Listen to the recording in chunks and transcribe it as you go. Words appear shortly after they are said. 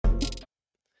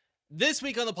This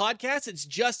week on the podcast, it's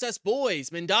Just Us Boys.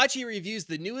 Mendachi reviews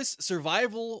the newest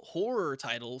survival horror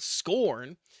title,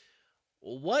 Scorn,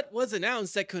 what was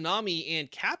announced at Konami and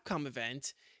Capcom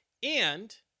event,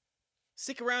 and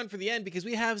stick around for the end because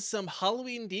we have some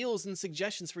Halloween deals and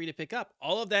suggestions for you to pick up.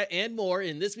 All of that and more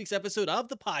in this week's episode of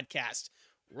the podcast.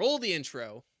 Roll the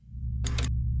intro.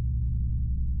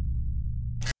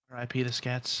 R.I.P. the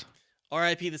Scats.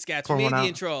 R.I.P. the Scats. Pour We one made the out.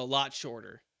 intro a lot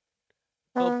shorter.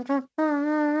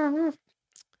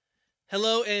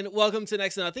 Hello and welcome to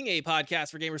Next to Nothing, a podcast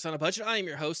for gamers on a budget. I am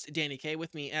your host, Danny K.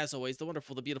 With me, as always, the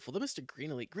wonderful, the beautiful, the Mr.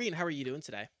 Green Elite. Green, how are you doing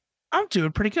today? I'm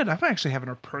doing pretty good. I'm actually having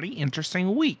a pretty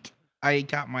interesting week. I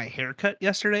got my haircut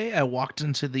yesterday. I walked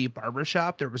into the barber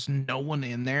shop. There was no one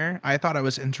in there. I thought I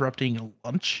was interrupting a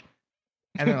lunch.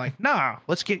 And they're like, nah,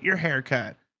 let's get your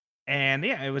haircut. And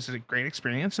yeah, it was a great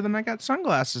experience. And then I got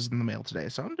sunglasses in the mail today.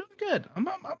 So I'm doing good. I'm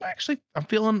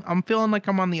feeling like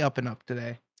I'm on the up and up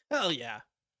today. Hell yeah.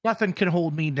 Nothing can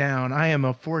hold me down. I am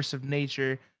a force of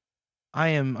nature. I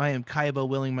am Kaiba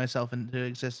willing myself into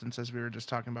existence, as we were just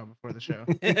talking about before the show.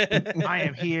 I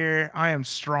am here. I am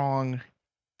strong.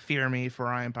 Fear me, for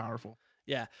I am powerful.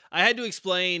 Yeah, I had to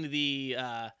explain the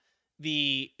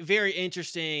very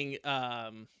interesting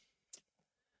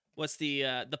what's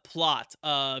the plot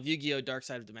of Yu-Gi-Oh! Dark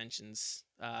Side of Dimensions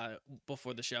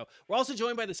before the show. We're also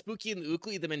joined by the Spooky and the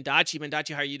Ookly, the Mendachi.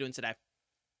 Mendachi, how are you doing today?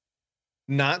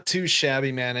 Not too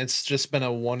shabby, man. It's just been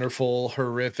a wonderful,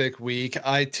 horrific week.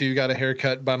 I too got a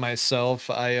haircut by myself.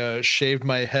 I shaved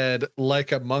my head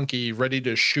like a monkey, ready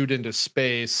to shoot into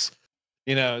space.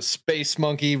 You know, space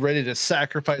monkey ready to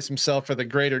sacrifice himself for the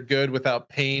greater good without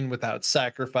pain, without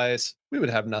sacrifice. We would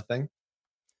have nothing.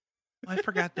 I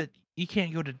forgot that you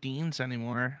can't go to Dean's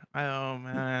anymore. Oh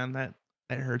man, that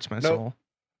hurts my Nope. soul.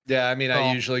 Yeah, I mean, I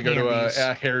Oh, usually go to Andy's.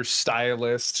 a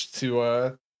hairstylist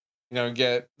to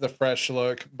get the fresh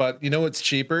look. But you know what's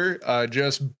cheaper?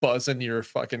 Just buzzing your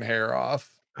fucking hair off.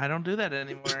 I don't do that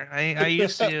anymore. I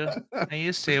used to. I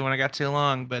used to when I got too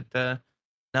long, but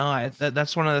no,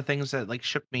 that's one of the things that like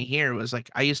shook me here was like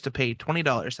I used to pay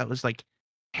 $20. That was like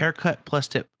haircut plus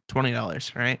tip,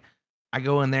 $20, right? I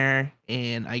go in there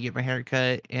and I get my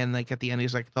haircut, and like at the end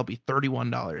he's like, "That'll be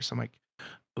 $31." I'm like,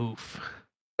 oof.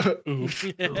 Oof.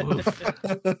 Woof.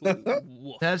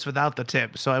 That's without the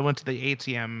tip. So I went to the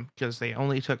ATM because they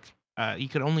only took you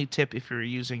could only tip if you were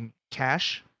using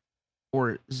cash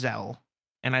or Zelle.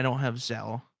 And I don't have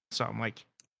Zelle. So I'm like,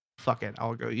 fuck it.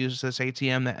 I'll go use this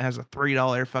ATM that has a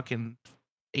 $3 fucking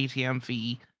ATM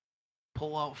fee.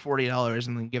 Pull out $40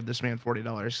 and then give this man $40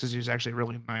 because he was actually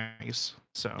really nice.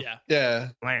 So Yeah. Yeah.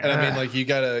 like, And I mean, like you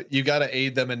gotta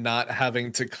aid them in not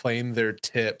having to claim their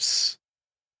tips.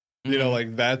 You know,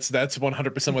 like that's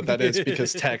 100% what that is,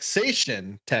 because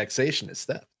taxation is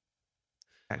theft.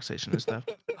 taxation is stuff.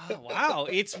 Oh, wow.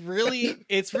 It's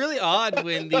really odd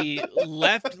when the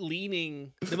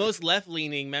most left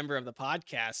leaning member of the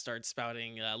podcast starts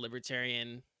spouting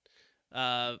libertarian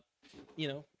or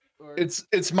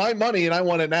It's my money and I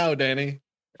want it now, Danny.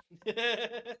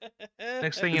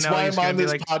 Next thing you It's know, why he's I'm gonna on be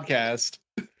this like, podcast.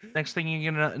 next thing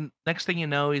you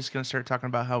know, he's gonna start talking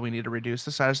about how we need to reduce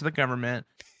the size of the government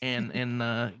and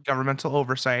governmental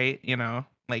oversight. You know,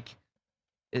 like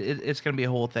it's gonna be a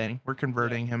whole thing. We're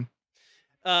converting him.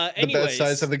 The anyways, best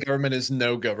size of the government is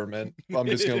no government. I'm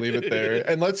just gonna leave it there.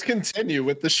 And let's continue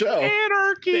with the show.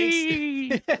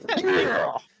 Anarchy.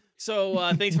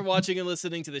 So thanks for watching and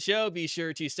listening to the show. Be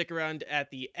sure to stick around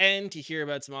at the end to hear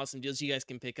about some awesome deals you guys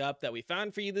can pick up that we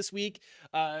found for you this week.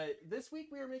 This week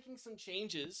we are making some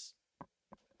changes.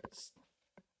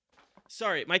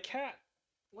 Sorry,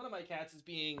 one of my cats is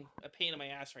being a pain in my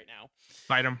ass right now.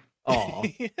 Fight him. Oh,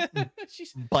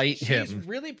 bite She's him.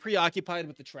 really preoccupied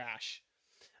with the trash.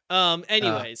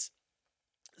 Anyways,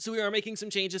 so we are making some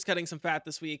changes, cutting some fat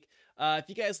this week. If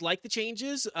you guys like the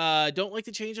changes, don't like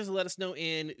the changes, let us know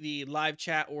in the live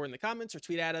chat or in the comments, or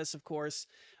tweet at us, of course.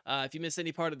 If you missed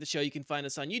any part of the show, you can find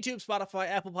us on YouTube, Spotify,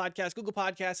 Apple Podcasts, Google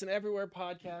Podcasts, and everywhere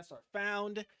podcasts are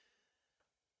found.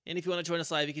 And if you want to join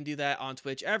us live, you can do that on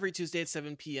Twitch every Tuesday at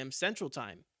 7 p.m. Central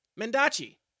Time.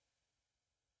 Mendachi.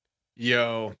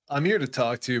 Yo, I'm here to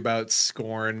talk to you about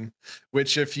Scorn,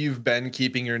 which if you've been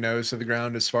keeping your nose to the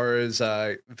ground as far as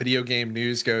video game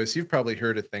news goes, you've probably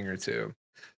heard a thing or two.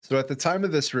 So at the time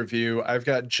of this review, I've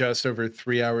got just over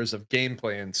 3 hours of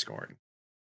gameplay in Scorn.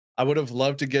 I would have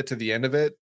loved to get to the end of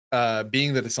it,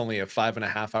 being that it's only a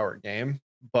 5.5 hour game,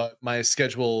 but my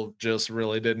schedule just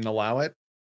really didn't allow it.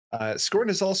 Scorn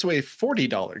is also a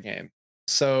 $40 game.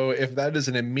 So if that is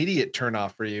an immediate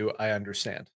turnoff for you, I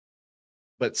understand.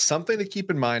 But something to keep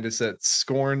in mind is that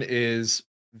Scorn is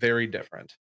very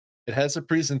different. It has a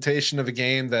presentation of a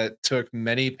game that took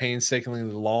many painstakingly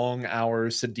long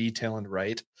hours to detail and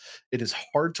write. It is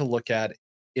hard to look at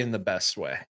in the best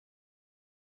way.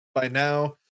 By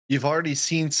now, you've already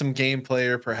seen some gameplay,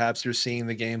 or perhaps you're seeing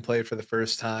the gameplay for the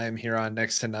first time here on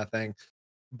Next to Nothing,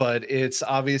 but it's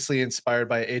obviously inspired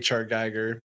by H.R.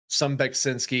 Geiger, some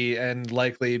Beksinski, and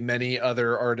likely many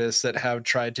other artists that have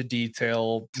tried to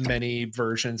detail many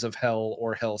versions of Hell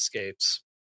or Hellscapes.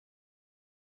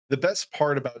 The best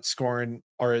part about Scorn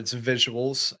are its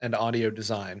visuals and audio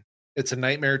design. It's a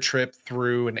nightmare trip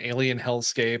through an alien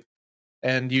hellscape,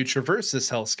 and you traverse this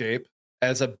hellscape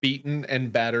as a beaten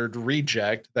and battered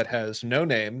reject that has no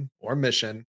name or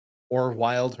mission or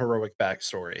wild heroic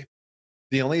backstory.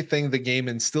 The only thing the game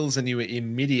instills in you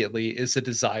immediately is a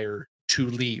desire to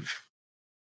leave.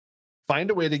 Find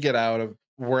a way to get out of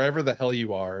wherever the hell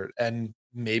you are and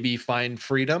maybe find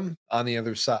freedom on the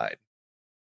other side.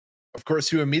 Of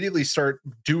course, you immediately start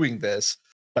doing this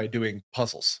by doing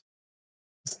puzzles.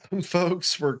 Some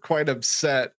folks were quite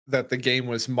upset that the game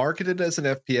was marketed as an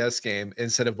FPS game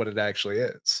instead of what it actually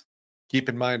is. Keep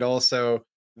in mind also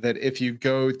that if you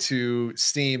go to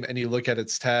Steam and you look at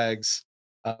its tags,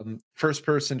 first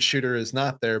person shooter is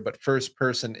not there, but first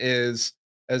person is,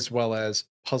 as well as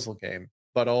puzzle game.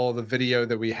 But all the video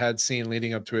that we had seen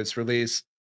leading up to its release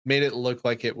made it look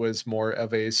like it was more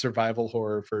of a survival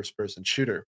horror first person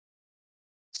shooter.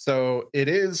 So it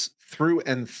is through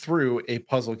and through a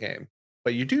puzzle game,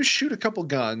 but you do shoot a couple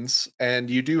guns and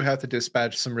you do have to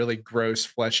dispatch some really gross,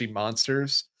 fleshy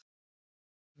monsters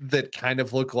that kind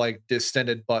of look like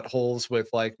distended buttholes with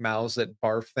like mouths that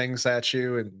barf things at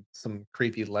you and some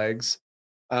creepy legs.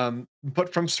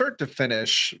 But from start to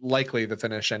finish, likely the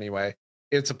finish anyway,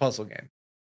 it's a puzzle game.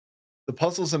 The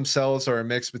puzzles themselves are a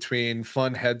mix between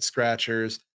fun head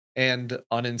scratchers and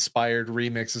uninspired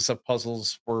remixes of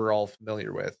puzzles we're all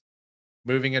familiar with.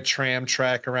 Moving a tram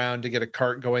track around to get a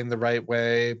cart going the right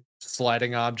way,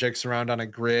 sliding objects around on a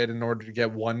grid in order to get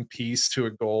one piece to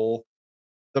a goal.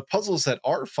 The puzzles that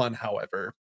are fun,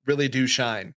 however, really do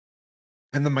shine.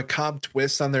 And the macabre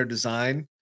twist on their design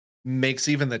makes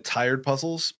even the tired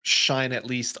puzzles shine at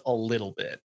least a little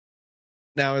bit.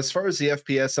 Now, as far as the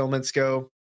FPS elements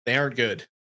go, they aren't good.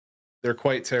 They're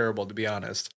quite terrible, to be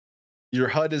honest. Your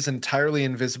HUD is entirely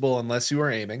invisible unless you are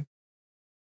aiming.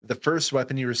 The first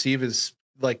weapon you receive is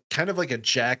like kind of like a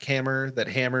jackhammer that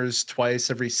hammers twice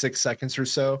every 6 seconds or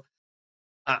so.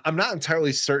 I'm not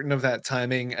entirely certain of that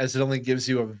timing, as it only gives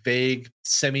you a vague,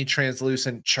 semi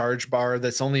translucent charge bar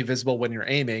that's only visible when you're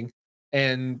aiming.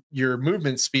 And your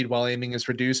movement speed while aiming is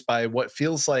reduced by what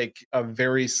feels like a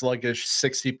very sluggish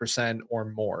 60% or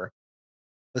more.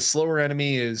 The slower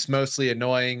enemy is mostly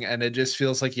annoying, and it just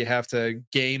feels like you have to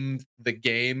game the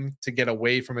game to get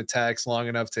away from attacks long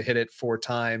enough to hit it 4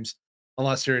 times,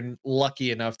 unless you're lucky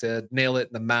enough to nail it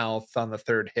in the mouth on the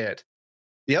third hit.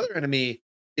 The other enemy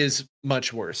is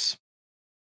much worse.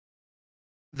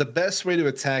 The best way to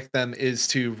attack them is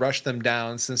to rush them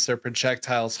down, since their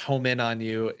projectiles home in on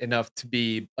you enough to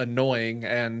be annoying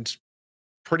and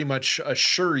pretty much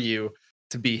assure you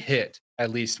to be hit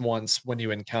at least once when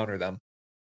you encounter them.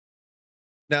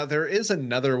 Now, there is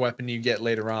another weapon you get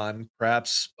later on,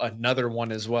 perhaps another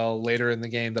one as well later in the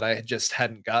game that I just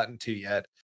hadn't gotten to yet.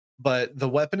 But the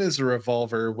weapon is a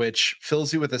revolver, which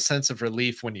fills you with a sense of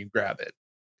relief when you grab it.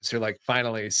 So you're like,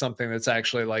 finally, something that's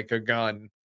actually like a gun.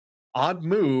 Odd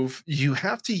move, you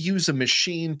have to use a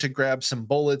machine to grab some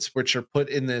bullets, which are put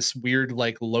in this weird,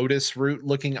 like lotus root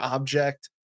looking object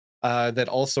that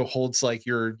also holds like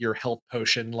your health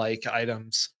potion like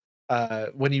items.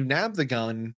 When you nab the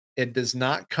gun, it does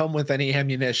not come with any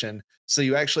ammunition, so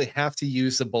you actually have to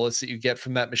use the bullets that you get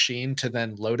from that machine to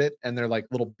then load it, and they're like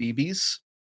little BBs.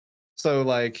 So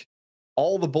like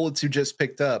all the bullets you just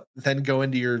picked up then go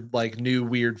into your like new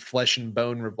weird flesh and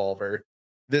bone revolver.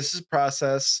 This is a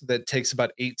process that takes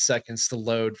about 8 seconds to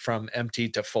load from empty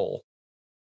to full.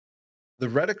 The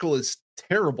reticle is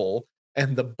terrible,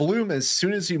 and the bloom as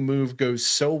soon as you move goes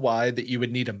so wide that you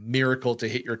would need a miracle to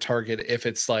hit your target if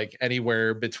it's like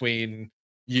anywhere between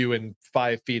you and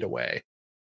 5 feet away.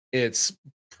 It's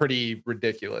pretty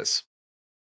ridiculous.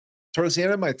 Towards the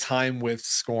end of my time with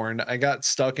Scorn, I got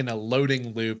stuck in a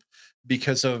loading loop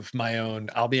because of my own,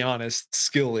 I'll be honest,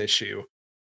 skill issue.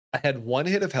 I had one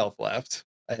hit of health left,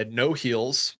 I had no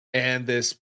heals, and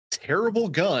this terrible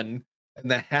gun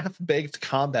and the half baked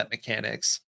combat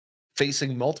mechanics,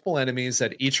 facing multiple enemies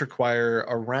that each require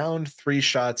around 3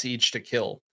 shots each to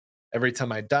kill. Every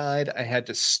time I died, I had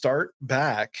to start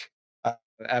back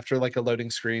after like a loading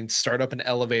screen, start up an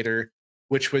elevator,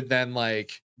 which would then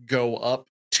like go up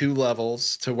 2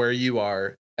 levels to where you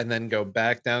are, and then go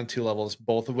back down 2 levels,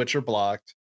 both of which are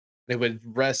blocked. It would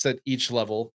rest at each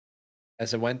level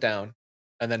as it went down,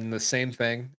 and then the same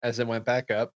thing as it went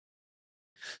back up.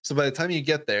 So by the time you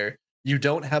get there, you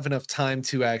don't have enough time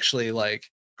to actually like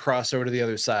cross over to the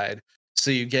other side.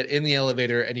 So you get in the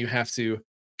elevator and you have to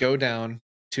go down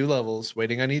 2 levels,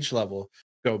 waiting on each level,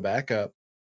 go back up,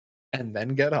 and then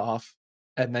get off.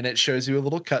 And then it shows you a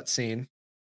little cutscene.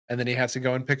 And then you have to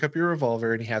go and pick up your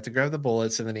revolver and you have to grab the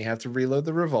bullets and then you have to reload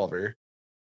the revolver.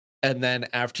 And then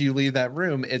after you leave that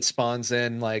room, it spawns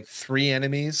in like 3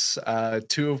 enemies,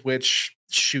 2 of which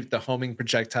shoot the homing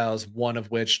projectiles, one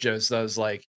of which just does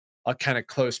like a kind of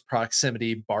close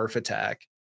proximity barf attack.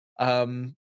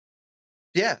 Um,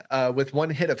 yeah, with 1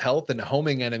 hit of health and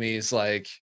homing enemies, like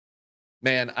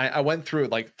man, I went through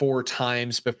it like 4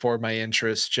 times before my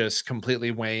interest just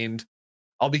completely waned.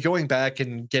 I'll be going back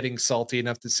and getting salty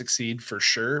enough to succeed for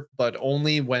sure, but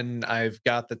only when I've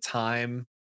got the time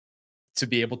to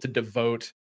be able to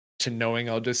devote to knowing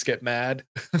I'll just get mad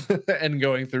and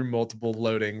going through multiple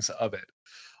loadings of it.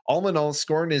 All in all,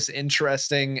 Scorn is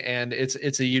interesting and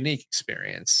it's a unique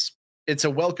experience. It's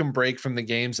a welcome break from the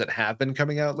games that have been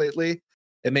coming out lately.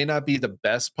 It may not be the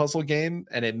best puzzle game,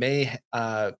 and it may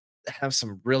have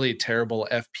some really terrible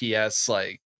FPS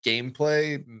like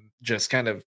gameplay. Just kind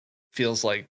of feels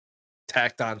like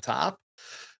tacked on top.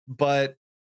 But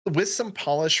with some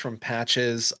polish from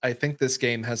patches, I think this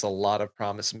game has a lot of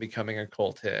promise in becoming a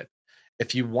cult hit.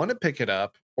 If you want to pick it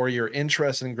up or you're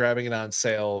interested in grabbing it on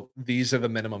sale, these are the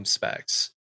minimum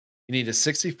specs. You need a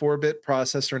 64-bit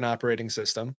processor and operating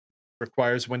system,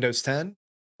 requires Windows 10.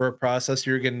 For a processor,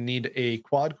 you're going to need a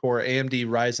quad-core AMD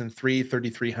Ryzen 3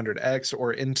 3300X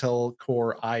or Intel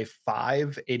Core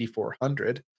i5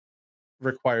 8400.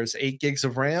 Requires 8 gigs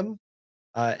of RAM,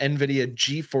 NVIDIA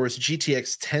GeForce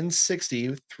GTX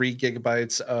 1060, 3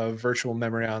 gigabytes of virtual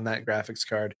memory on that graphics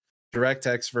card,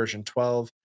 DirectX version 12,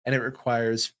 and it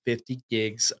requires 50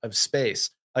 gigs of space.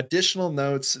 Additional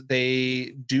notes,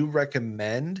 they do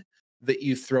recommend that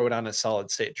you throw it on a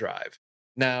solid state drive.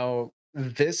 Now,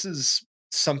 this is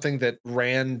something that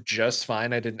ran just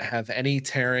fine. I didn't have any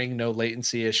tearing, no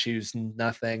latency issues,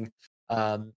 nothing.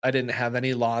 I didn't have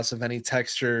any loss of any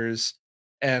textures,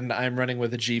 and I'm running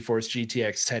with a GeForce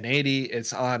GTX 1080.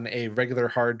 It's on a regular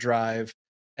hard drive,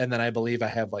 and then I believe I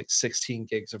have like 16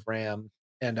 gigs of RAM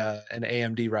and an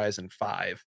AMD Ryzen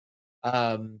 5.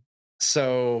 Um,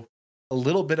 so a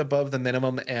little bit above the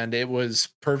minimum, and it was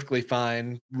perfectly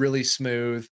fine, really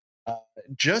smooth, uh,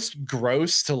 just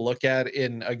gross to look at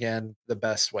in again the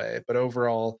best way. But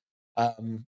overall,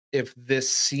 if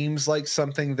this seems like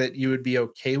something that you would be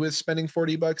okay with spending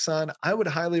 $40 on, I would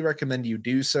highly recommend you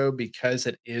do so because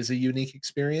it is a unique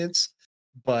experience.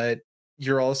 But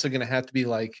you're also going to have to be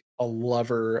like a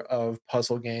lover of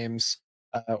puzzle games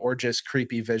or just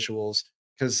creepy visuals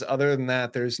because other than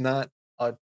that, there's not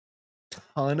a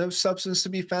ton of substance to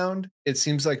be found. It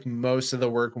seems like most of the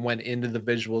work went into the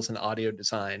visuals and audio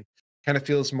design. Kind of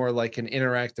feels more like an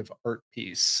interactive art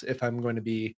piece, if I'm going to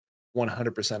be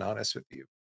 100% honest with you.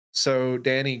 So,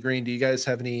 Danny Green, do you guys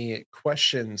have any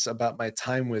questions about my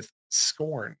time with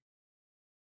Scorn?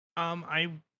 I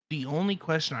the only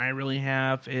question I really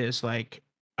have is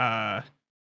uh,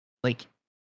 like,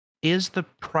 is the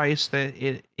price that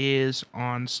it is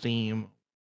on Steam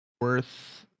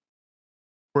worth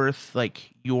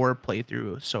like your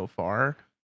playthrough so far?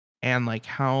 And like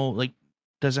how like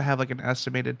does it have like an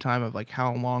estimated time of like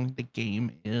how long the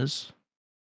game is?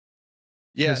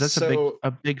 Yeah, Because that's so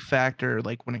a big factor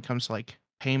like when it comes to like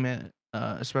payment,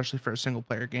 especially for a single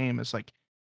player game, is like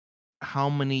how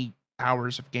many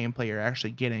hours of gameplay you're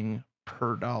actually getting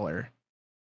per dollar.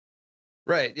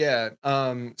 right, yeah.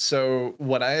 So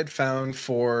what I had found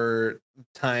for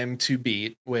time to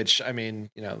beat, which I mean,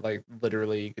 like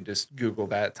literally you could just Google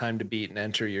that time to beat and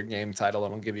enter your game title,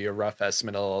 and it'll give you a rough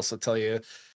estimate. It'll also tell you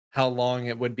how long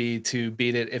it would be to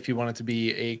beat it if you wanted to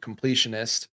be a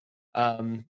completionist.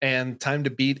 And time to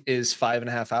beat is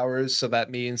 5.5 hours, so that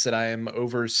means that I am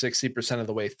over 60% of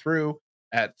the way through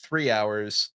at 3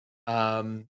 hours.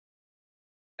 Um,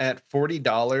 at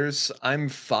 $40, I'm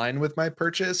fine with my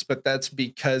purchase, but that's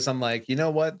because I'm like, you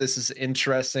know what? This is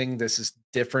interesting. This is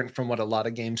different from what a lot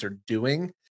of games are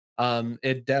doing.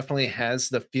 It definitely has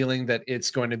the feeling that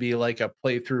it's going to be like a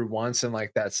playthrough once and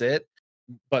like that's it.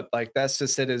 But like that's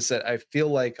just it, is that I feel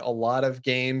like a lot of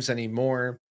games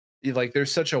anymore, like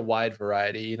there's such a wide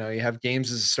variety. You have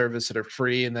games as a service that are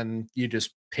free and then you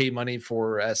just pay money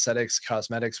for aesthetics,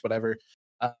 cosmetics, whatever,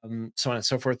 so on and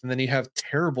so forth. And then you have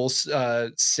terrible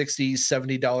 $60,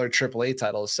 $70 AAA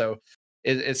titles. So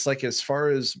it's like as far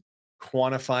as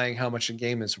quantifying how much a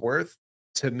game is worth,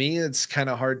 to me, it's kind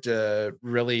of hard to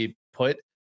really put.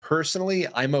 Personally,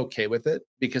 I'm okay with it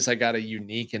because I got a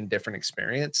unique and different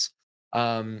experience.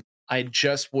 I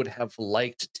just would have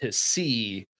liked to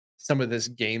see some of this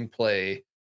gameplay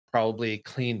probably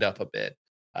cleaned up a bit.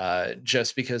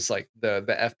 Just because like the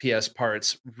FPS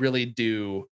parts really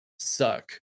do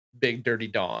suck. Big dirty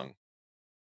dong.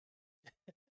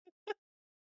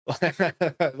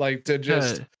 Like to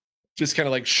Uh, just kind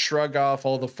of like shrug off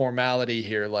all the formality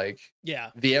here. Like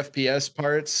Yeah. the FPS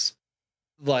parts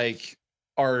like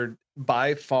are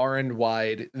by far and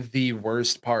wide the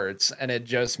worst parts, and it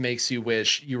just makes you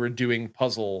wish you were doing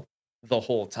puzzle the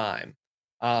whole time.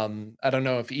 I don't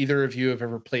know if either of you have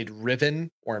ever played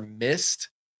Riven or Myst,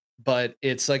 but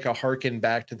it's like a harken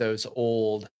back to those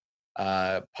old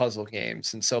puzzle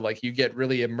games. And so like you get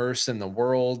really immersed in the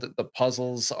world. The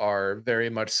puzzles are very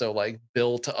much so like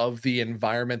built of the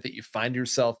environment that you find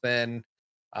yourself in.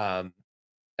 Um,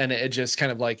 and it just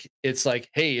kind of like it's like,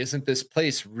 hey, isn't this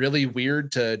place really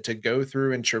weird to go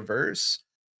through and traverse?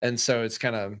 And so it's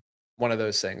kind of one of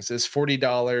those things. Is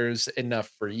 $40 enough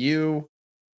for you,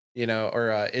 you know,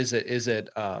 or is it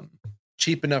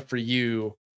cheap enough for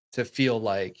you to feel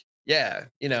like, yeah,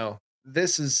 you know,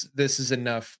 this is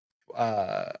enough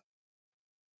uh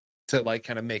to like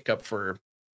kind of make up for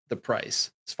the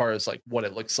price as far as like what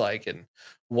it looks like and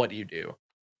what you do.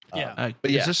 Yeah.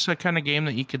 But is yeah, this a kind of game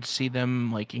that you could see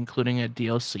them like including a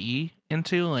DLC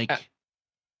into? Like,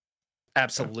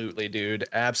 absolutely, dude.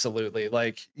 Absolutely.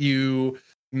 Like you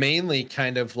mainly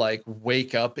kind of like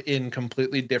wake up in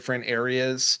completely different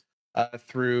areas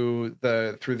through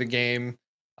the game.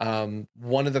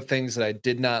 One of the things that I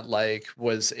did not like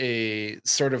was a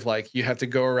sort of like you have to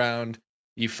go around,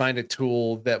 you find a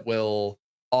tool that will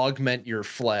augment your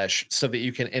flesh so that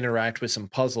you can interact with some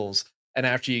puzzles. And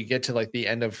after you get to like the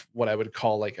end of what I would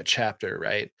call like a chapter,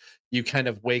 right? You kind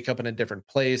of wake up in a different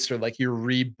place or like you're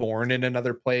reborn in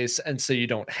another place, and so you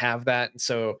don't have that, and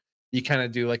so you kind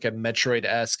of do like a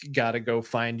Metroid-esque gotta go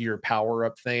find your power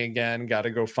up thing again, gotta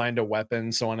go find a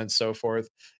weapon, so on and so forth.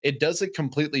 It does it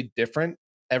completely different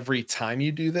every time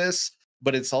you do this,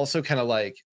 but it's also kind of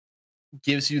like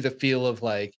gives you the feel of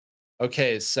like,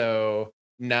 okay, so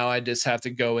now I just have to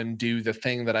go and do the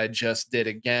thing that I just did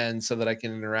again so that I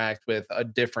can interact with a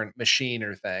different machine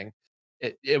or thing.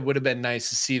 It would have been nice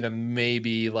to see them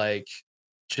maybe like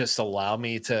just allow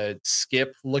me to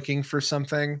skip looking for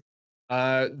something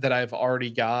that I've already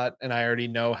got and I already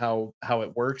know how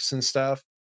it works and stuff.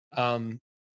 Um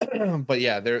but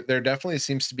yeah, there definitely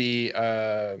seems to be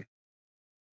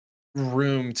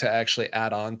room to actually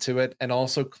add on to it and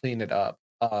also clean it up.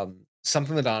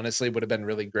 Something that honestly would have been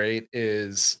really great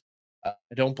is I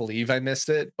don't believe I missed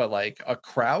it, but like a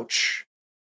crouch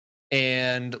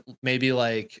and maybe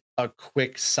like a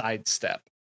quick sidestep.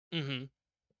 Mm-hmm.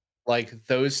 Like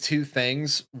those two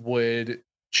things would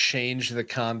change the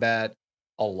combat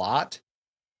a lot.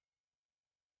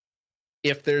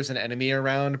 If there's an enemy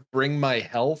around, bring my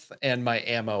health and my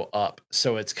ammo up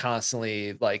so it's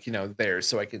constantly like, you know, there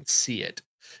so I can see it.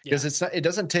 Because Yeah. it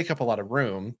doesn't take up a lot of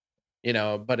room, you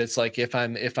know, but it's like if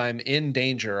I'm in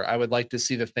danger, I would like to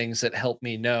see the things that help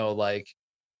me know like,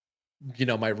 you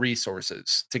know, my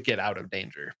resources to get out of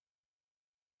danger.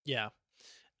 Yeah.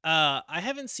 I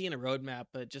haven't seen a roadmap,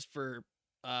 but just for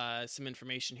some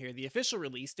information here, the official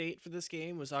release date for this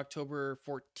game was October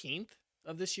 14th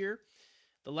of this year.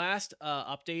 The last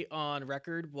update on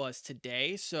record was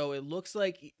today, so it looks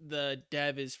like the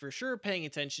dev is for sure paying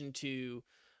attention to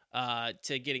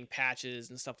getting patches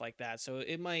and stuff like that. So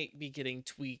it might be getting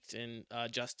tweaked and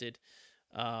adjusted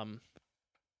um,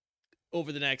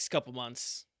 over the next couple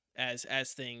months as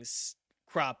things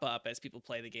crop up as people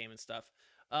play the game and stuff.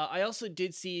 I also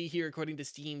did see here, according to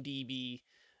SteamDB,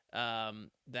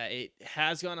 that it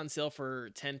has gone on sale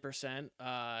for 10%.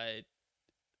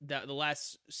 That the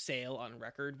last sale on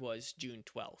record was June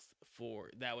 12th. For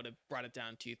that would have brought it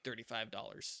down to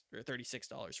 $35 or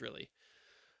 $36 really.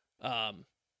 Um,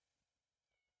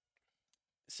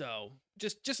 so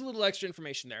just a little extra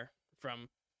information there from.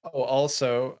 Oh,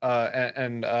 also,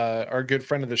 our good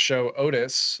friend of the show,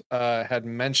 Otis, had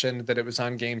mentioned that it was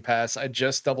on Game Pass. I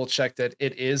just double checked it.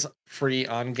 It is free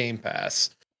on Game Pass.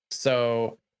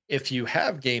 So if you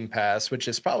have Game Pass, which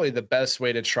is probably the best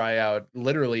way to try out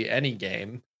literally any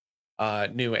game,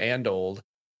 new and old,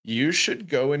 you should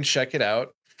go and check it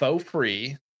out for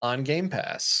free on Game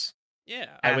Pass.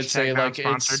 Yeah. I would say hashtag not like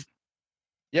sponsored.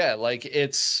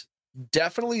 it's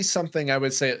definitely something I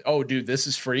would say, oh dude, this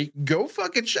is free. Go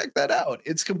fucking check that out.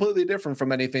 It's completely different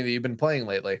from anything that you've been playing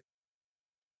lately.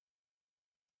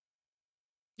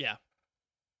 Yeah.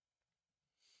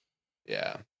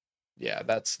 Yeah. Yeah,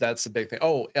 that's the big thing.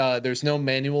 Oh, there's no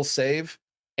manual save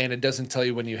and it doesn't tell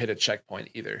you when you hit a checkpoint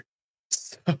either.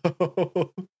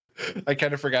 So I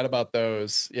kind of forgot about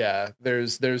those. Yeah,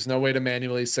 there's no way to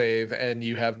manually save, and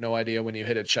you have no idea when you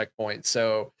hit a checkpoint.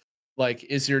 So, like,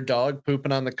 is your dog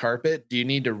pooping on the carpet? Do you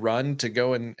need to run to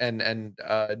go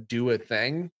and do a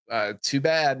thing? Too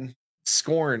bad.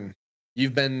 Scorn.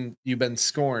 You've been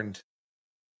scorned.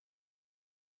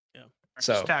 Yeah.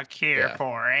 So Stuck here yeah.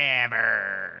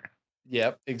 forever.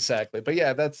 Yep, exactly. But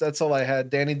yeah, that's all I had.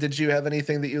 Danny, did you have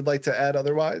anything that you'd like to add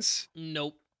otherwise?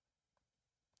 Nope.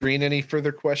 Green, any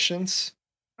further questions?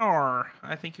 Or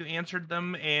I think you answered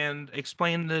them and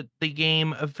explained the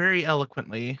game very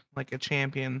eloquently, like a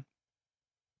champion.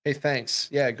 Hey, thanks.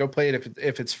 Yeah, go play it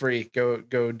if it's free. Go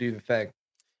do the thing.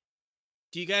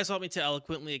 Do you guys want me to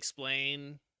eloquently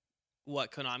explain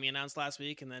what Konami announced last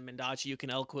week, and then Mendachi, you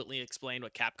can eloquently explain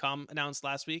what Capcom announced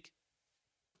last week?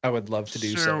 I would love to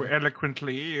do so.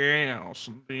 Eloquently, yes,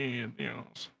 indeed,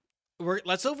 yes.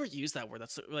 Let's overuse that word.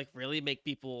 That's like really make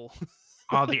people.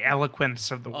 Oh, the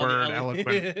eloquence of the word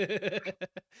eloquent.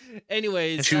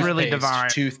 Anyways, it's really divine.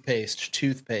 Toothpaste.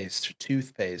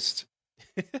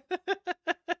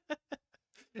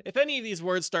 If any of these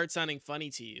words start sounding funny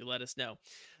to you, let us know.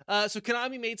 So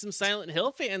Konami made some Silent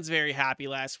Hill fans very happy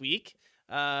last week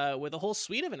with a whole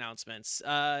suite of announcements.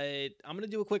 I'm going to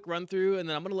do a quick run through, and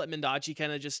then I'm going to let Mendachi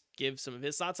kind of just give some of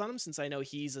his thoughts on them, since I know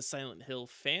he's a Silent Hill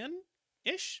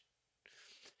fan-ish.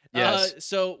 Yes.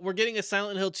 So we're getting a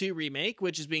Silent Hill 2 remake,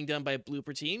 which is being done by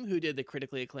Blooper Team, who did the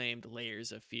critically acclaimed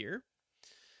Layers of Fear.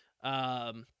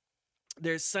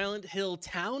 There's Silent Hill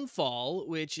Townfall,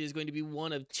 which is going to be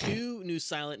one of 2 new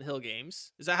Silent Hill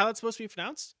games. Is that how it's supposed to be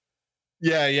pronounced?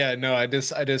 Yeah. No, I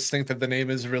just think that the name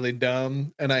is really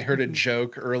dumb. And I heard a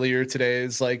joke earlier today.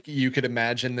 Is like you could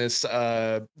imagine this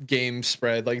game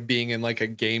spread like being in like a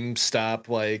GameStop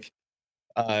like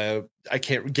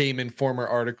Game Informer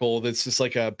article that's just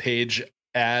like a page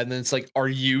ad, and then it's like, are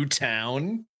you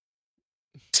town?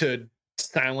 To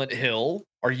Silent Hill,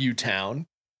 are you town?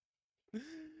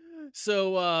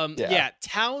 So yeah,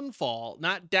 Townfall,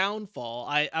 not Downfall.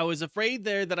 I was afraid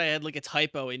there that I had like a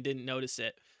typo and didn't notice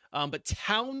it. But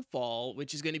Townfall,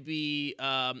 which is going to be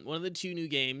one of the 2 new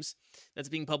games that's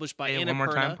being published by Annapurna. One more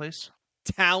time, please.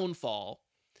 Townfall.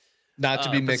 Not to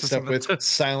be mixed up with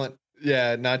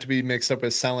not to be mixed up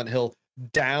with Silent Hill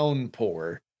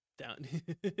Downpour.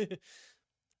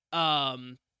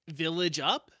 Village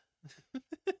Up.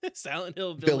 Silent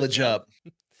Hill Village Up.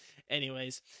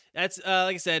 Anyways, that's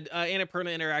like I said,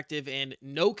 Annapurna Interactive and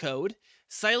No Code.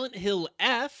 Silent Hill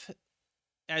F,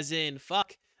 as in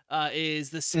fuck, is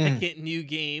the second new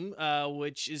game,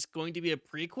 which is going to be a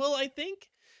prequel, I think.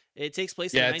 It takes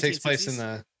place in the 1960s. It takes place in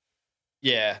the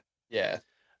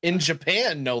in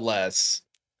Japan, no less.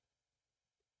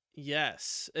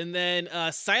 Yes. And then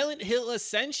Silent Hill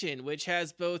Ascension, which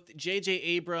has both J.J.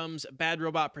 Abrams' Bad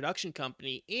Robot Production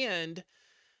Company and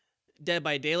Dead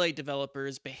by Daylight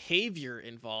developers Behavior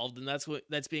involved, and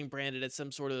that's being branded as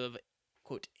some sort of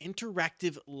quote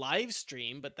interactive live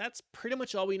stream, but that's pretty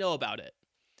much all we know about it.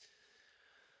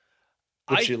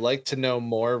 Would you like to know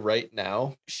more right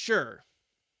now? Sure.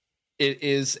 It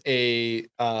is it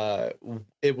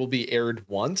will be aired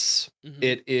once. Mm-hmm.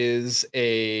 It is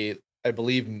I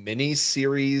believe mini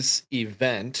series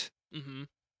event. Mm-hmm.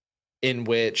 In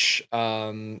which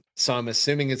so I'm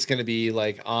assuming it's going to be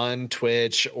like on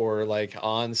Twitch or like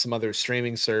on some other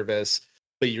streaming service,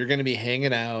 but you're going to be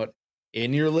hanging out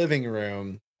in your living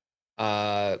room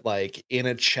like in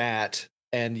a chat,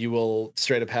 and you will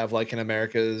straight up have like an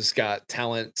America's Got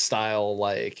Talent style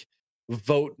like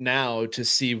vote now to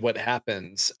see what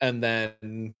happens, and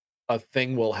then a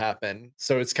thing will happen.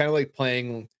 So it's kind of like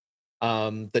playing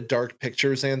the Dark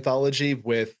Pictures anthology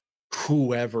with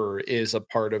whoever is a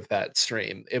part of that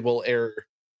stream. It will air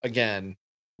again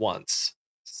once.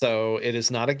 So it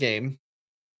is not a game.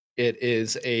 It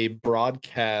is a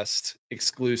broadcast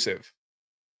exclusive.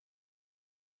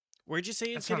 Where'd you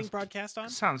say it's getting broadcast on?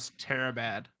 Sounds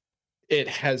terribad. It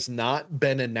has not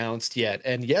been announced yet.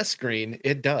 And yes, Green,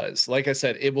 it does. Like I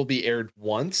said, it will be aired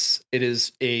once. It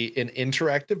is an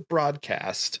interactive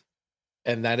broadcast,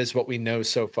 and that is what we know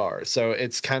so far. So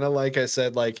it's kind of like I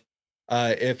said, like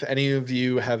if any of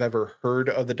you have ever heard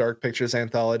of the Dark Pictures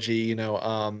anthology,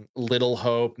 Little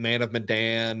Hope, Man of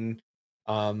Medan,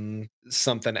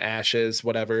 something Ashes,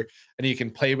 whatever, and you can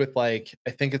play with like,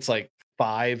 I think it's like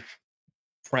 5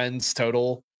 friends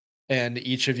total, and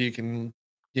each of you can,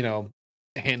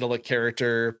 handle a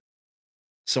character,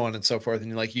 so on and so forth,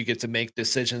 and you get to make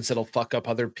decisions that'll fuck up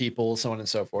other people, so on and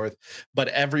so forth, but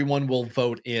everyone will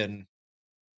vote in,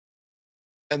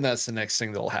 and that's the next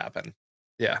thing that'll happen.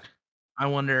 Yeah. I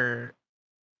wonder,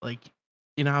 like,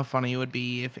 You know how funny it would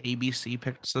be if ABC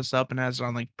picks this up and has it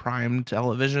on like prime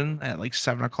television at like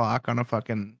 7 o'clock on a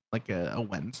fucking like a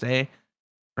Wednesday,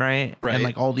 right? And Right.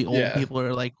 like all the old Yeah. people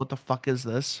are like, "What the fuck is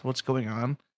this? What's going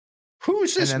on?"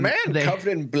 Who's And this then man they,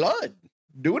 covered in blood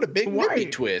doing a big nippy why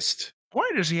twist? why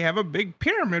does he have a big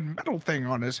pyramid metal thing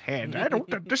on his head? I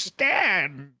don't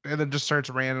understand. And then just starts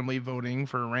randomly voting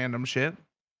for random shit.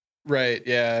 Right.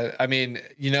 Yeah. I mean,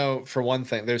 for one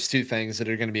thing, there's two things that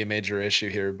are going to be a major issue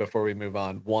here before we move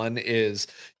on. One is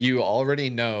you already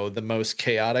know the most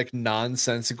chaotic,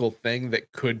 nonsensical thing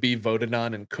that could be voted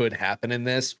on and could happen in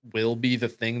this will be the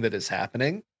thing that is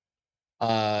happening.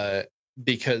 Uh,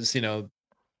 because,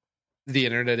 the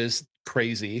internet is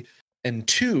crazy. And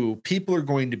two, people are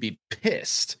going to be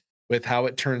pissed with how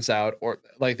it turns out, or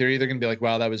like they're either going to be like,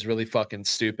 wow, that was really fucking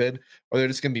stupid, or they're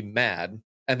just going to be mad.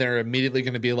 And they're immediately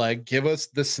going to be like, give us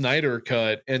the Snyder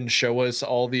cut and show us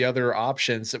all the other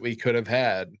options that we could have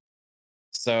had.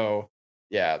 So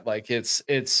yeah, like it's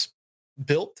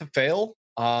built to fail.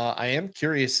 I am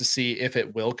curious to see if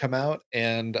it will come out.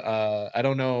 And I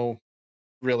don't know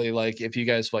really like if you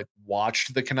guys like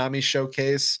watched the Konami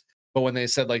showcase, but when they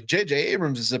said like JJ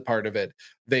Abrams is a part of it,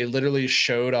 they literally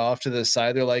showed off to the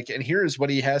side. They're like, and here's what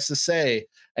he has to say.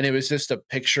 And it was just a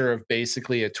picture of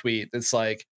basically a tweet that's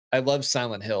like, I love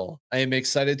Silent Hill. I am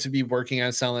excited to be working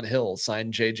on Silent Hill,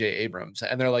 signed JJ Abrams.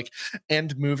 And they're like,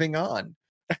 and moving on.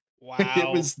 It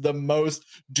Wow. was the most,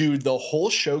 dude, the whole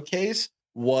showcase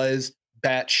was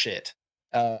batshit.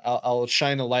 I'll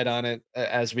shine a light on it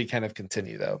as we kind of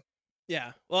continue though.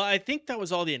 Yeah. Well, I think that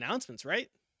was all the announcements, right?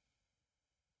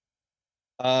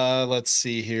 Let's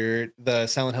see here. The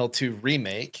Silent Hill 2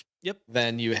 remake. Yep.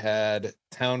 Then you had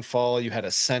Townfall, you had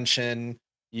Ascension,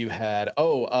 you had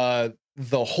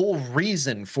the whole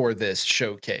reason for this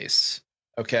showcase.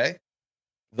 Okay?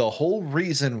 The whole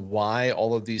reason why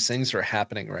all of these things are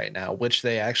happening right now, which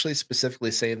they actually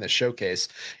specifically say in the showcase,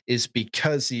 is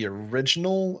because the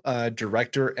original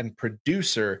director and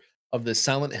producer of the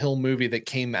Silent Hill movie that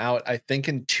came out, I think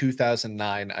in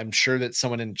 2009. I'm sure that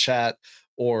someone in chat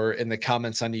or in the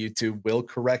comments on YouTube will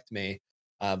correct me,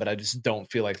 but I just don't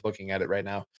feel like looking at it right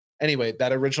now. Anyway,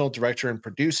 that original director and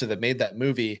producer that made that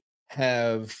movie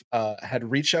have had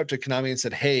reached out to Konami and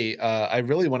said, "Hey, I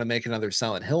really want to make another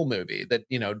Silent Hill movie that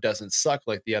doesn't suck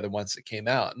like the other ones that came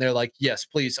out." And they're like, "Yes,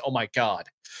 please. Oh my god,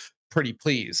 pretty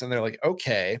please." And they're like,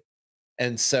 "Okay."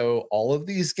 And so all of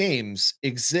these games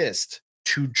exist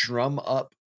to drum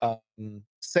up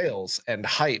sales and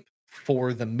hype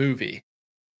for the movie.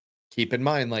 Keep in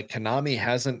mind, like Konami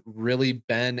hasn't really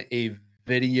been a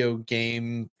video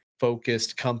game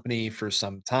focused company for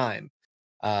some time.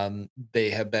 They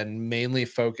have been mainly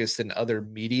focused in other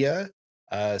media,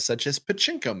 such as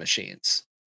pachinko machines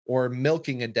or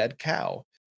milking a dead cow.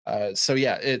 So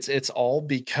yeah, it's all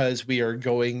because we are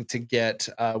going to get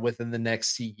within the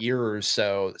next year or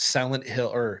so Silent Hill,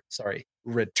 or sorry,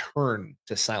 Return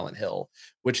to Silent Hill,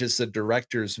 which is the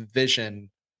director's vision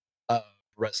of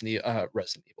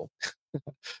Resident Evil,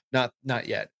 not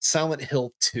yet, Silent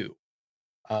Hill 2.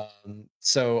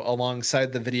 So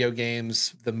alongside the video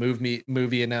games, the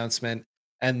movie announcement,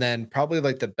 and then probably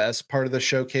like the best part of the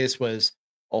showcase was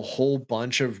a whole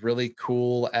bunch of really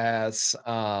cool ass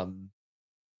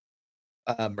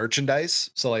merchandise.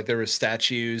 So like there were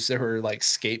statues, there were like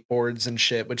skateboards and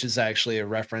shit, which is actually a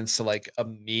reference to like a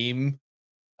meme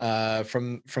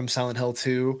from Silent Hill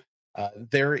 2.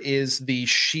 There is the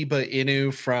Shiba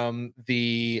Inu from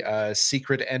the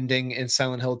secret ending in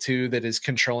Silent Hill 2 that is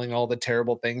controlling all the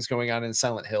terrible things going on in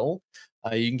Silent Hill.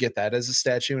 You can get that as a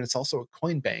statue, and it's also a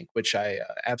coin bank, which I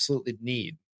absolutely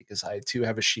need because I too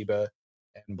have a Shiba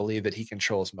and believe that he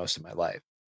controls most of my life.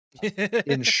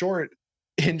 In short,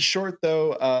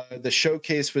 though, the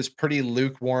showcase was pretty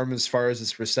lukewarm as far as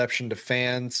its reception to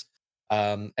fans.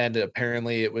 And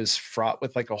apparently it was fraught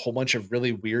with like a whole bunch of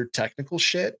really weird technical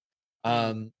shit.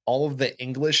 Mm. All of the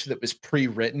English that was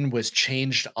pre-written was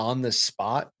changed on the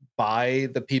spot by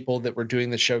the people that were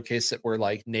doing the showcase that were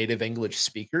like native English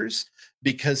speakers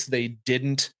because they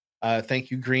didn't. Thank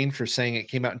you, Green, for saying it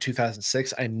came out in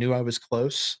 2006. I knew I was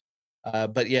close.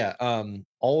 But yeah,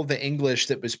 all of the English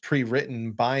that was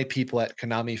pre-written by people at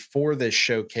Konami for this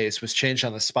showcase was changed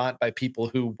on the spot by people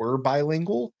who were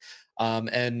bilingual.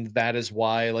 And that is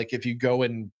why, like, if you go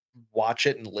and watch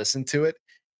it and listen to it,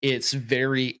 it's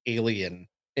very alien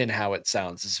in how it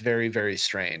sounds. It's very, very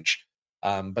strange.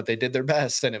 But they did their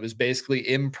best, and it was basically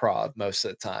improv most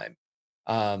of the time.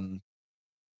 Um,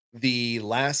 the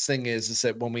last thing is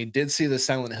that when we did see the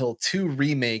Silent Hill 2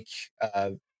 remake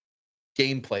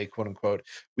gameplay, quote unquote,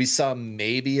 we saw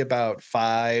maybe about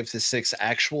 5 to 6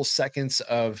 actual seconds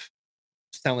of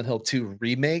Silent Hill 2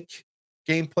 remake.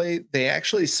 gameplay, they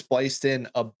actually spliced in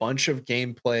a bunch of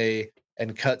gameplay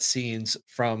and cutscenes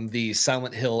from the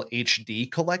Silent Hill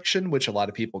HD collection, which a lot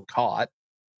of people caught,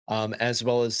 as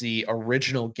well as the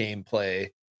original gameplay,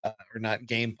 or not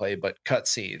gameplay, but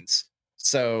cutscenes.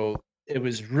 So it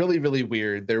was really, really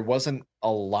weird. There wasn't a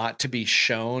lot to be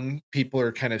shown. People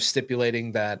are kind of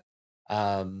stipulating that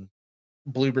um,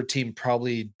 Bloober Team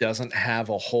probably doesn't have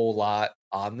a whole lot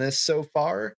on this so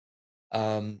far.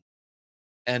 Um,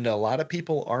 and a lot of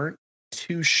people aren't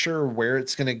too sure where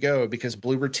it's going to go because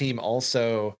Bloober Team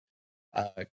also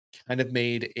uh, kind of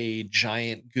made a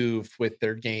giant goof with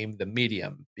their game, The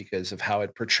Medium, because of how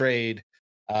it portrayed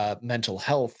mental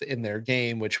health in their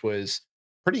game, which was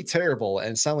pretty terrible.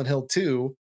 And Silent Hill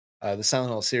 2, the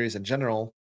Silent Hill series in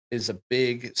general, is a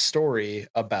big story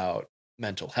about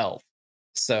mental health.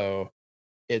 So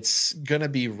it's going to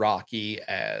be rocky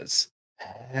as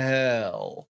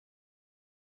hell.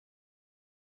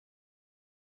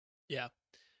 Yeah.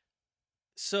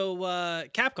 So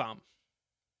Capcom.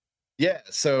 Yeah,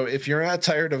 so if you're not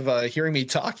tired of hearing me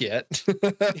talk yet, How's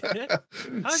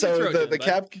your so throat the doing, bud?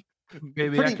 cap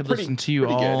Baby, I could listen to you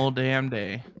pretty good. all damn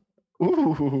day.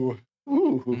 Ooh,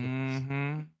 ooh.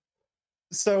 Mm-hmm.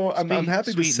 So I'm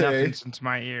happy to Sweet say, nothings into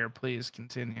my ear. Please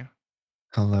continue.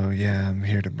 hello, yeah, I'm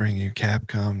here to bring you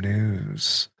Capcom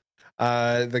news.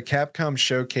 The Capcom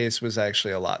showcase was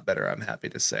actually a lot better, I'm happy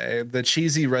to say. The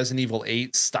cheesy Resident Evil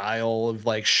 8 style of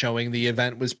like showing the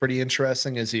event was pretty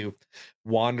interesting as you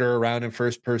wander around in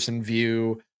first person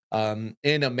view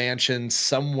in a mansion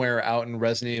somewhere out in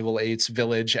Resident Evil 8's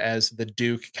village as the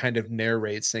Duke kind of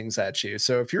narrates things at you.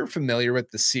 So if you're familiar with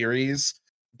the series,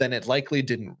 then it likely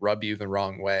didn't rub you the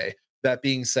wrong way. That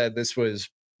being said, this was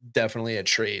definitely a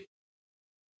treat.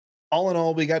 All in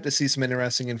all, we got to see some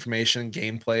interesting information and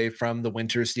gameplay from the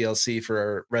Winters DLC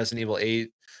for Resident Evil 8,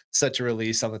 set to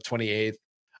release on the 28th.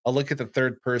 A look at the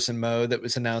third person mode that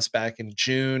was announced back in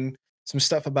June. Some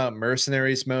stuff about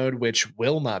Mercenaries mode, which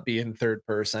will not be in third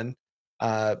person.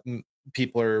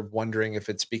 People are wondering if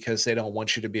it's because they don't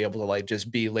want you to be able to like just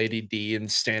be Lady D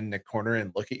and stand in a corner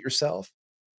and look at yourself.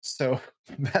 So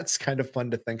that's kind of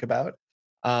fun to think about.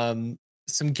 Um,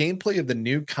 some gameplay of the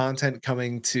new content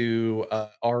coming to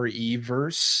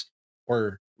ReVerse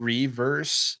or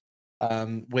Reverse,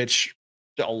 which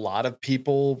a lot of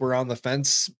people were on the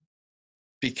fence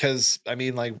because I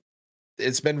mean, like,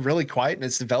 it's been really quiet in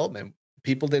its development.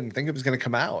 People didn't think it was going to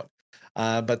come out,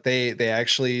 but they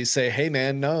actually say, "Hey,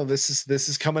 man, no, this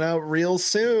is coming out real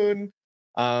soon."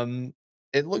 Um,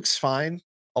 it looks fine.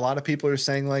 A lot of people are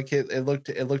saying like it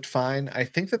looked fine. I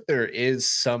think that there is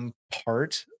some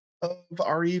part of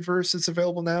ReVerse that's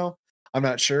available now. I'm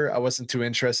not sure. I wasn't too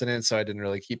interested in it, so I didn't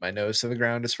really keep my nose to the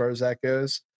ground as far as that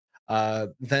goes.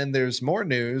 Then there's more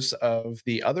news of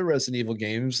the other Resident Evil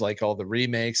games, like all the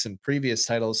remakes and previous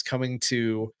titles coming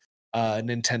to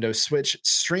Nintendo Switch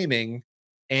streaming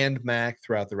and Mac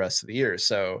throughout the rest of the year.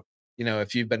 So,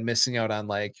 if you've been missing out on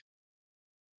like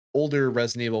older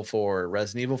Resident Evil 4,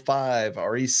 Resident Evil 5,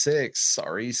 RE6,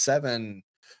 RE7,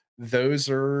 those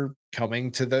are coming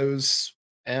to those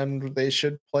and they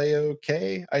should play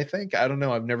okay, I think. I don't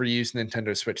know. I've never used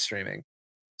Nintendo Switch streaming.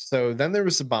 So then there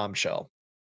was a bombshell,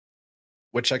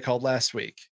 which I called last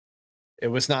week. It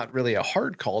was not really a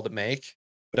hard call to make,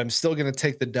 but I'm still going to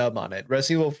take the dub on it.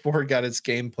 Resident Evil 4 got its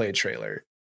gameplay trailer.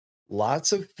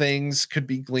 Lots of things could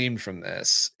be gleaned from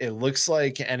this. It looks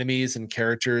like enemies and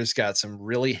characters got some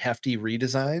really hefty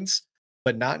redesigns,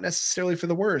 but not necessarily for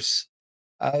the worse.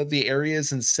 The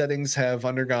areas and settings have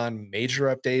undergone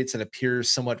major updates and appear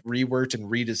somewhat reworked and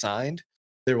redesigned.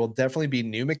 There will definitely be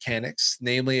new mechanics.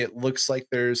 Namely, it looks like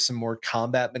there's some more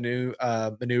combat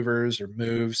maneuvers or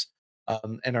moves,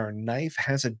 and our knife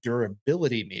has a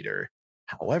durability meter.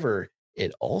 However,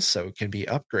 it also can be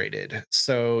upgraded.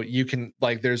 So you can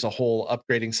like there's a whole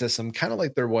upgrading system, kind of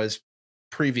like there was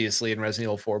previously in Resident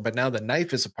Evil 4, but now the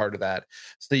knife is a part of that.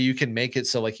 So you can make it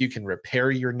so like you can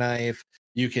repair your knife,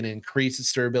 you can increase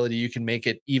its durability, you can make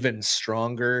it even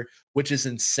stronger, which is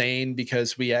insane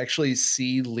because we actually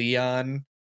see Leon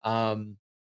um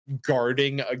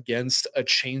guarding against a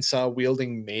chainsaw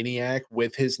wielding maniac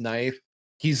with his knife.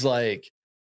 He's like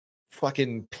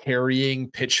fucking parrying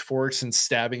pitchforks and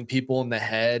stabbing people in the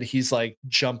head. He's like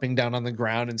jumping down on the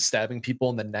ground and stabbing people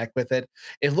in the neck with it.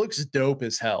 It looks dope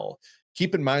as hell.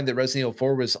 Keep in mind that Resident Evil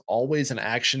 4 was always an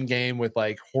action game with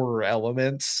like horror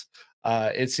elements.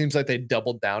 It seems like they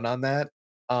doubled down on that.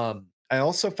 I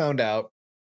also found out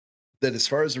that as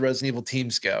far as the Resident Evil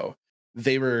teams go,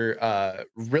 they were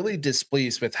really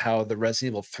displeased with how the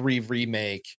Resident Evil 3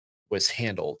 remake was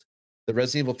handled. The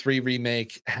Resident Evil 3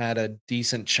 remake had a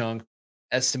decent chunk,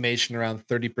 estimation around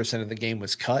 30% of the game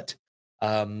was cut.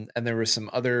 And there were some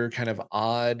other kind of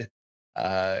odd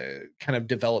kind of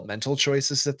developmental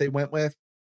choices that they went with.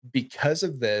 Because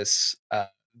of this,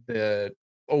 the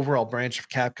overall branch of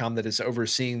Capcom that is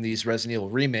overseeing these Resident Evil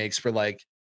remakes were like,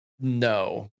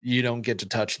 no, you don't get to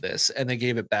touch this. And they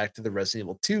gave it back to the Resident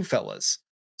Evil 2 fellas.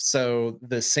 So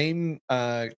the same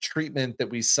treatment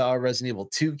that we saw Resident Evil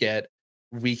 2 get,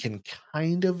 we can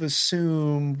kind of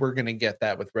assume we're going to get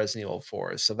that with Resident Evil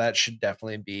 4. So that should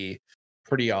definitely be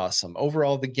pretty awesome.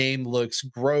 Overall, the game looks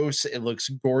gross, it looks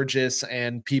gorgeous,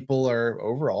 and people are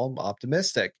overall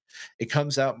optimistic. It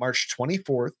comes out March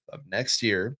 24th of next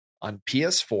year on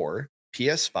PS4,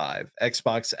 PS5,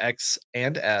 Xbox X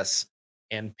and S,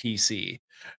 and PC.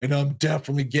 And I'm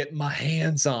definitely getting my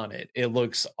hands on it. It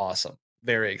looks awesome.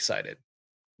 Very excited.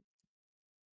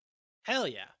 Hell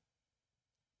yeah.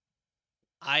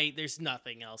 There's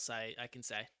nothing else I can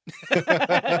say.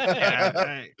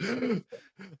 Yeah,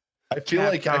 I feel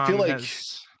like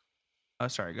Oh,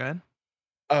 sorry, go ahead.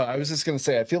 I was just gonna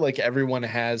say, I feel like everyone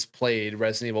has played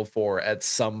Resident Evil 4 at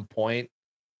some point.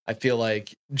 I feel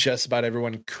like just about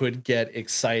everyone could get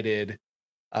excited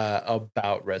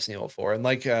about Resident Evil 4. And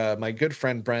like my good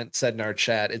friend Brent said in our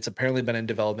chat, it's apparently been in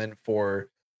development for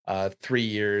 3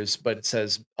 years, but it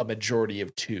says a majority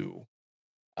of 2.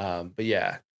 But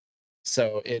yeah,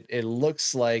 so it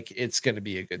looks like it's going to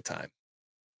be a good time.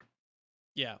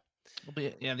 Yeah.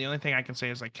 Yeah, the only thing I can say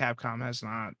is like Capcom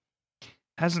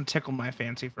hasn't tickled my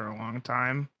fancy for a long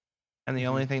time, and the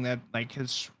only thing that like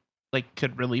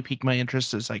could really pique my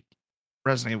interest is like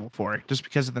Resident Evil 4, just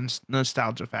because of the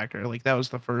nostalgia factor. Like that was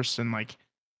the first and like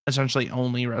essentially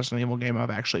only Resident Evil game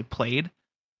I've actually played.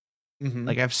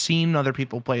 Like I've seen other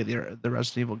people play the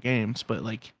Resident Evil games, but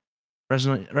like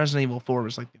Resident Evil 4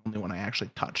 was like the only one I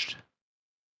actually touched.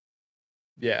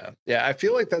 Yeah, I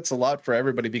feel like that's a lot for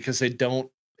everybody because it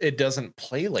doesn't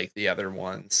play like the other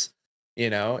ones. You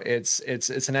know, it's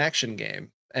an action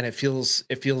game and it feels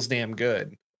damn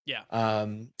good. Yeah.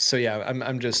 So yeah,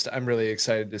 I'm really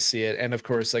excited to see it. And of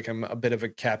course, like I'm a bit of a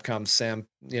Capcom simp,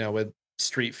 you know, with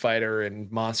Street Fighter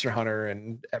and Monster Hunter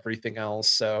and everything else.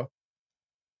 So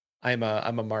I'm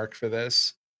a mark for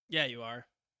this. Yeah, you are.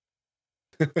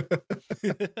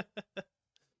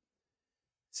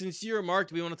 Since you're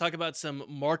marked, we want to talk about some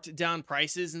marked down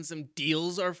prices and some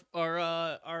deals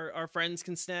our friends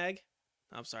can snag.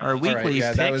 I'm sorry. Our weekly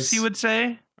picks, you would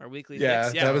say? Our weekly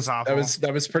picks. Yeah,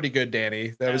 that was pretty good,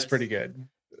 Danny. That was pretty good.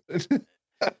 You're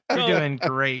doing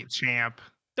great, champ.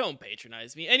 Don't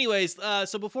patronize me. Anyways,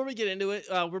 so before we get into it,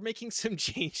 we're making some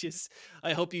changes.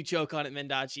 I hope you choke on it,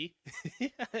 Mendachi.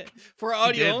 For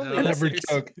audio only, I never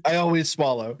choke. I always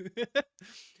swallow.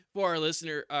 For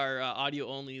our audio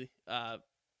only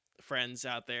friends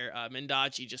out there,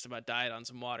 Mendachi just about died on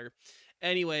some water.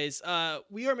 Anyways,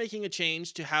 we are making a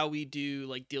change to how we do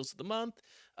like deals of the month.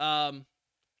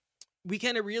 We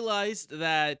kind of realized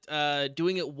that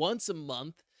doing it once a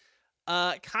month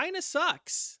kind of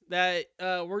sucks. That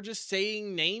we're just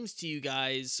saying names to you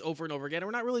guys over and over again. And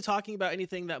we're not really talking about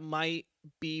anything that might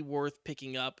be worth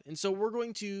picking up. And so we're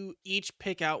going to each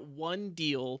pick out one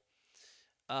deal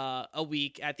a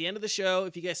week at the end of the show.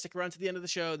 If you guys stick around to the end of the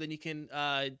show, then you can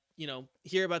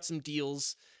hear about some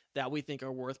deals that we think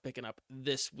are worth picking up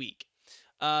this week.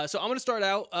 So I'm going to start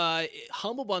out.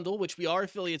 Humble Bundle, which we are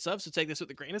affiliates of, so take this with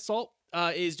a grain of salt,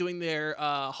 is doing their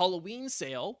Halloween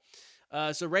sale.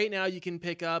 So right now you can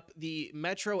pick up the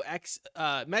Metro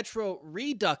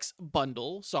Redux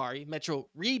bundle. Metro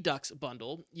Redux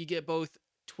bundle. You get both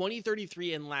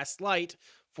 2033 and Last Light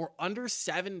for under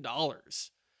 $7,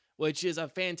 which is a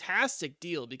fantastic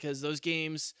deal because those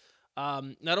games,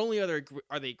 not only are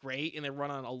they great and they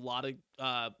run on a lot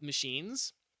of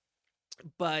machines,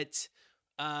 but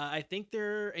I think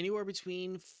they're anywhere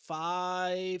between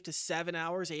 5 to 7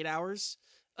 hours, 8 hours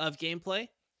of gameplay.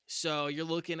 So you're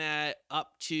looking at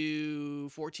up to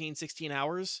 14, 16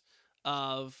 hours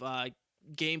of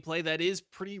gameplay that is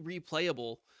pretty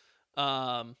replayable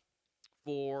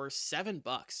for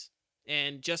 $7,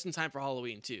 and just in time for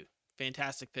Halloween too.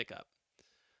 Fantastic pickup.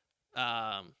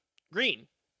 Green,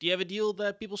 do you have a deal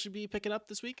that people should be picking up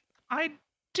this week? I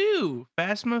do.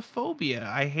 Phasmophobia.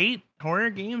 I hate horror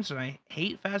games and I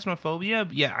hate Phasmophobia.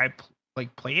 Yeah, I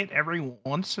play it every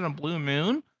once in a blue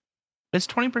moon. It's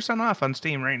 20% off on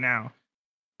Steam right now.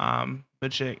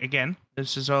 Which again,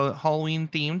 this is all Halloween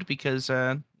themed because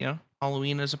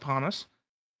Halloween is upon us.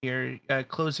 You're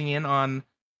closing in on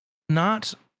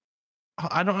not.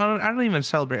 I don't even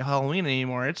celebrate Halloween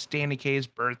anymore. It's Danny Kaye's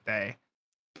birthday,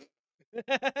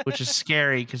 which is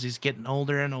scary because he's getting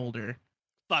older and older.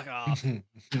 Fuck off.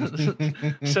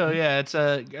 So yeah, it's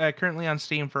currently on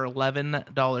Steam for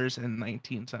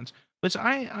 $11.19, Which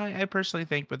I personally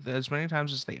think, with as many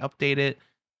times as they update it,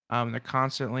 they're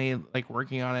constantly like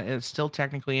working on it. It's still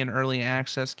technically an early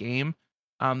access game.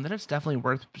 Then it's definitely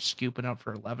worth scooping up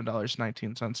for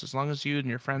 $11.19 as long as you and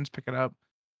your friends pick it up.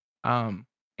 Um,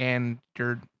 and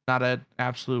you're not an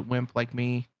absolute wimp like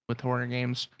me with horror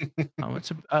games.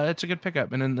 It's a good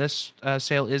pickup, and then this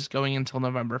sale is going until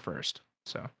November 1st.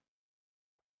 So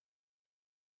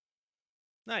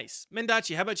Nice.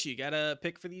 Mendachi, how about you? Got a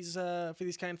pick for these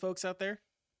kind of folks out there?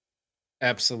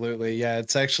 Absolutely. Yeah,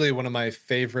 it's actually one of my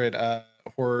favorite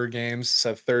horror games. It's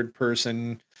a third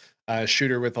person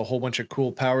shooter with a whole bunch of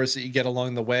cool powers that you get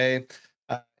along the way.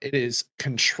 It is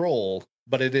Control,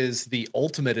 but it is the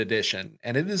Ultimate Edition,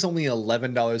 and it is only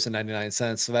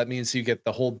 $11.99. So that means you get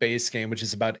the whole base game, which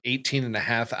is about 18 and a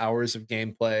half hours of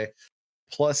gameplay,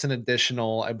 plus an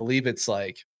additional, I believe it's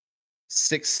like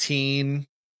 16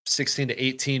 16 to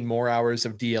 18 more hours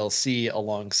of DLC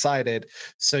alongside it,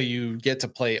 so you get to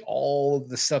play all of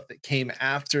the stuff that came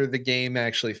after the game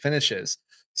actually finishes.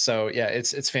 So yeah,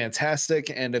 it's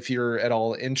fantastic, and if you're at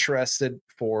all interested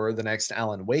for the next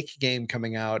Alan Wake game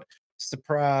coming out,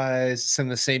 surprise, it's in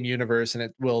the same universe and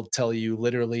it will tell you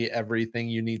literally everything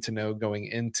you need to know going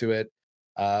into it.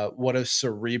 What a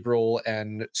cerebral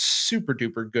and super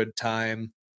duper good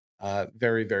time.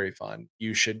 Very, very fun.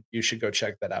 You should go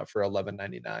check that out for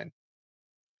 11.99.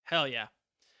 Hell yeah.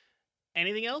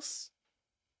 Anything else?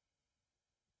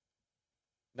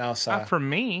 Now, not Sa. for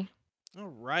me. All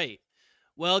right.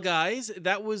 Well, guys,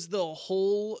 that was the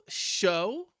whole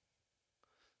show.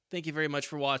 Thank you very much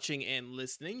for watching and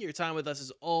listening. Your time with us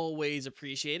is always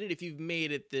appreciated. If you've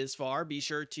made it this far, be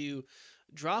sure to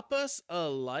drop us a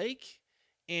like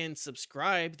and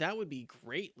subscribe. That would be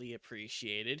greatly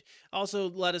appreciated. Also,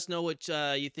 let us know what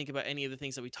you think about any of the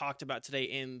things that we talked about today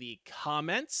in the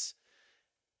comments.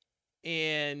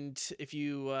 And if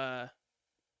you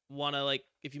want to, like,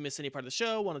 if you miss any part of the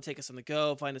show, want to take us on the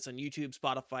go, find us on YouTube,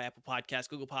 Spotify, Apple Podcasts,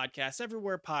 Google Podcasts,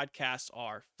 everywhere podcasts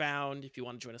are found. If you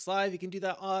want to join us live, you can do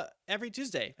that every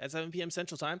Tuesday at 7 p.m.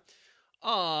 Central Time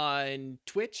on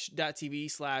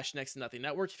twitch.tv/Next to Nothing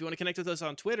Network. If you want to connect with us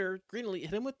on Twitter, Green Elite,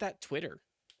 hit him with that Twitter.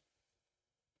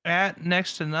 At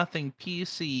Next to Nothing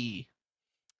PC.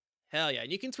 Hell yeah.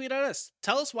 And you can tweet at us.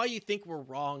 Tell us why you think we're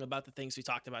wrong about the things we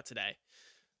talked about today.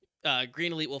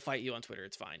 Green Elite will fight you on Twitter.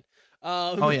 It's fine.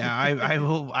 Oh yeah, I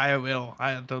will.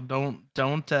 I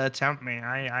don't tempt me.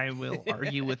 I will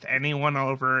argue with anyone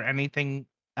over anything,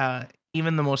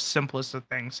 even the most simplest of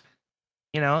things.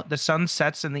 You know, the sun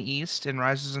sets in the east and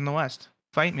rises in the west.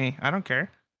 Fight me. I don't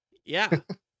care. Yeah.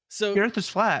 So The Earth is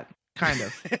flat, kind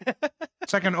of.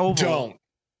 It's like an oval. Don't.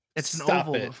 It's an Stop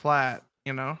oval, it. but flat.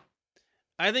 You know,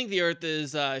 I think the Earth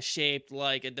is shaped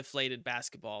like a deflated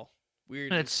basketball.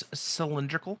 Weird. it's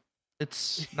cylindrical.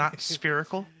 It's not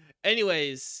spherical.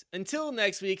 Anyways, until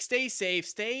next week, stay safe,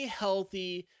 stay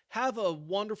healthy, have a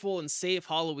wonderful and safe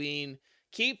Halloween.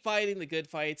 Keep fighting the good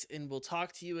fights, and we'll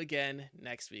talk to you again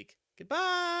next week.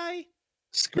 Goodbye.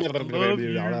 Love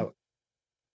you.